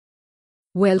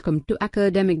Welcome to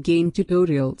Academic Gain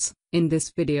Tutorials. In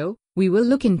this video, we will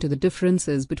look into the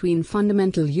differences between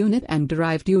fundamental unit and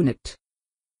derived unit.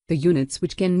 The units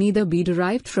which can neither be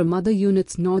derived from other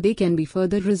units nor they can be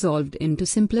further resolved into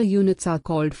simpler units are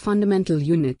called fundamental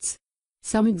units.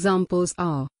 Some examples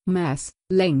are mass,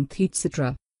 length,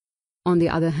 etc. On the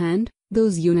other hand,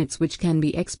 those units which can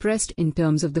be expressed in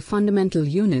terms of the fundamental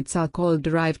units are called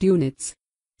derived units.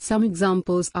 Some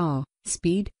examples are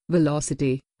speed,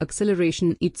 velocity,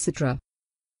 acceleration, etc.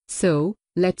 So,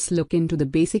 let's look into the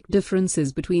basic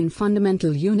differences between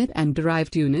fundamental unit and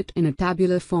derived unit in a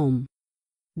tabular form.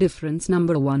 Difference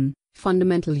number 1.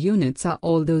 Fundamental units are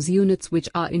all those units which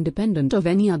are independent of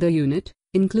any other unit,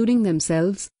 including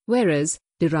themselves, whereas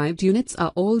derived units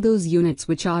are all those units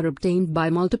which are obtained by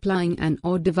multiplying and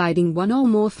or dividing one or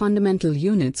more fundamental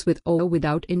units with or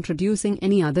without introducing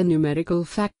any other numerical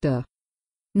factor.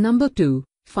 Number 2.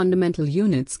 Fundamental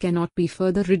units cannot be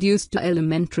further reduced to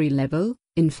elementary level.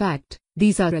 In fact,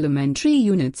 these are elementary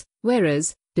units,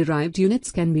 whereas derived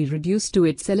units can be reduced to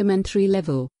its elementary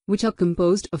level, which are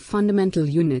composed of fundamental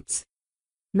units.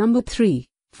 Number 3.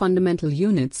 Fundamental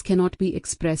units cannot be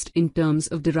expressed in terms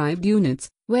of derived units,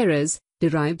 whereas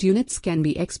derived units can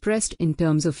be expressed in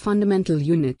terms of fundamental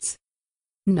units.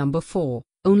 Number 4.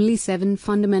 Only 7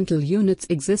 fundamental units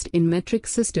exist in metric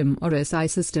system or SI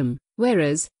system,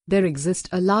 whereas there exist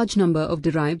a large number of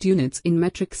derived units in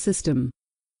metric system.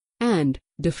 And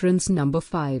difference number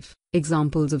 5.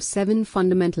 Examples of 7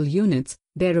 fundamental units,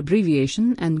 their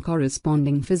abbreviation and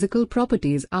corresponding physical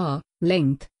properties are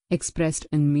length, expressed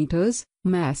in meters,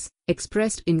 mass,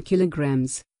 expressed in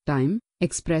kilograms, time,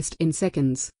 expressed in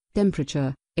seconds,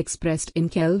 temperature, expressed in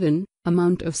Kelvin,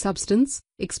 amount of substance,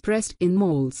 expressed in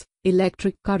moles,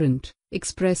 electric current,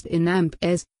 expressed in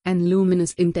amperes, and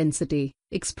luminous intensity,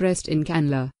 expressed in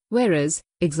candela, whereas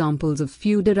examples of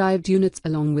few derived units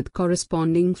along with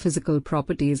corresponding physical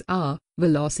properties are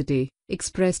velocity,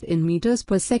 expressed in meters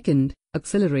per second,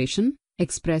 acceleration,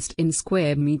 expressed in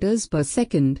square meters per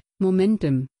second,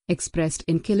 momentum, expressed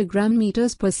in kilogram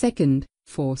meters per second,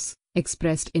 force,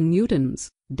 expressed in newtons,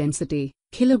 density,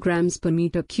 kilograms per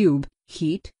meter cube,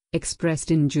 heat,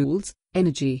 expressed in joules,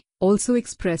 energy, also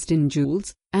expressed in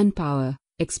joules, and power,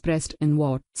 expressed in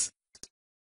watts.